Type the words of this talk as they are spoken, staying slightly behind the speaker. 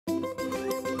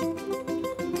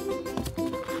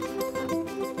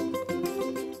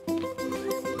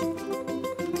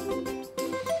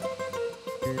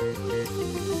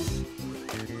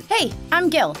Hey, I'm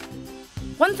Gil.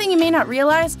 One thing you may not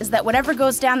realize is that whatever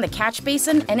goes down the catch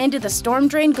basin and into the storm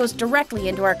drain goes directly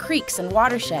into our creeks and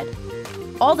watershed.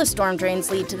 All the storm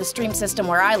drains lead to the stream system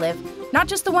where I live, not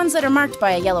just the ones that are marked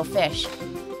by a yellow fish.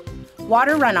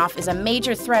 Water runoff is a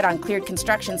major threat on cleared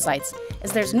construction sites,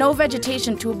 as there's no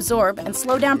vegetation to absorb and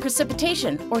slow down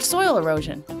precipitation or soil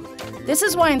erosion. This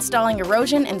is why installing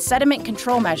erosion and sediment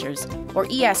control measures, or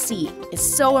ESC, is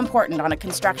so important on a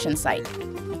construction site.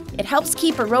 It helps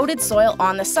keep eroded soil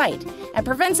on the site and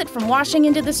prevents it from washing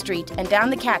into the street and down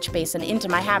the catch basin into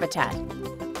my habitat.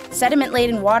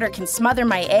 Sediment-laden water can smother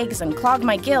my eggs and clog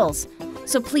my gills,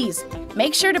 so please,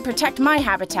 make sure to protect my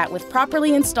habitat with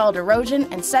properly installed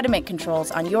erosion and sediment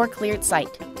controls on your cleared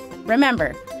site.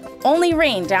 Remember, only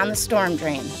rain down the storm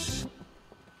drain.